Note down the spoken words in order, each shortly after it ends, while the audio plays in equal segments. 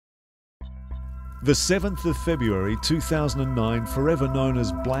The 7th of February 2009, forever known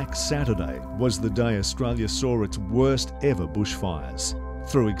as Black Saturday, was the day Australia saw its worst ever bushfires.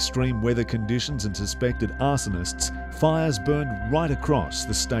 Through extreme weather conditions and suspected arsonists, fires burned right across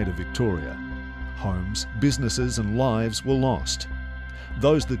the state of Victoria. Homes, businesses and lives were lost.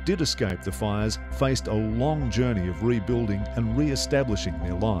 Those that did escape the fires faced a long journey of rebuilding and re-establishing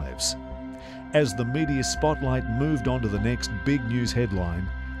their lives. As the media spotlight moved on to the next big news headline,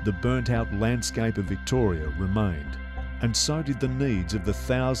 the burnt-out landscape of Victoria remained, and so did the needs of the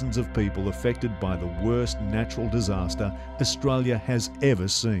thousands of people affected by the worst natural disaster Australia has ever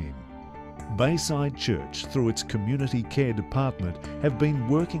seen. Bayside Church, through its community care department, have been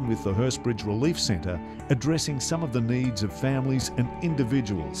working with the Hurstbridge Relief Centre, addressing some of the needs of families and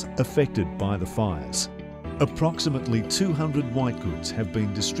individuals affected by the fires. Approximately 200 white goods have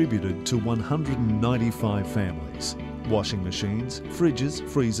been distributed to 195 families. Washing machines, fridges,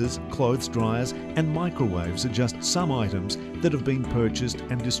 freezers, clothes dryers and microwaves are just some items that have been purchased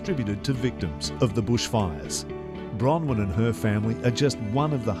and distributed to victims of the bushfires. Bronwyn and her family are just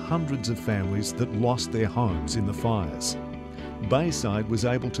one of the hundreds of families that lost their homes in the fires. Bayside was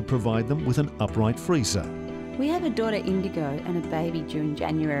able to provide them with an upright freezer. We have a daughter Indigo and a baby due in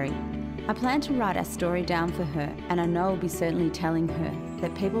January. I plan to write our story down for her, and I know I'll be certainly telling her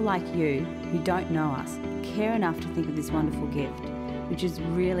that people like you, who don't know us, care enough to think of this wonderful gift, which is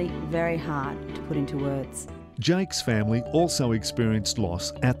really very hard to put into words. Jake's family also experienced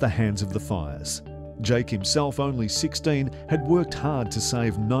loss at the hands of the fires. Jake himself, only 16, had worked hard to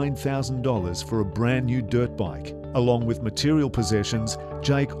save $9,000 for a brand new dirt bike. Along with material possessions,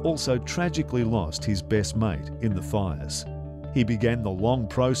 Jake also tragically lost his best mate in the fires. He began the long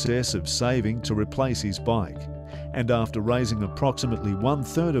process of saving to replace his bike, and after raising approximately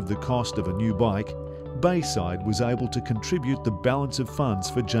 1/3 of the cost of a new bike, Bayside was able to contribute the balance of funds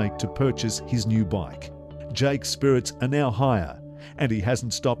for Jake to purchase his new bike. Jake's spirits are now higher, and he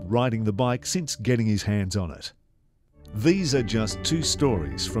hasn't stopped riding the bike since getting his hands on it. These are just two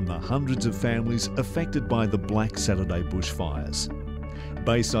stories from the hundreds of families affected by the Black Saturday bushfires.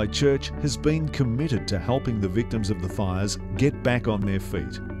 Bayside Church has been committed to helping the victims of the fires get back on their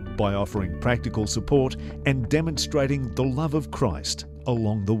feet by offering practical support and demonstrating the love of Christ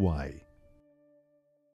along the way.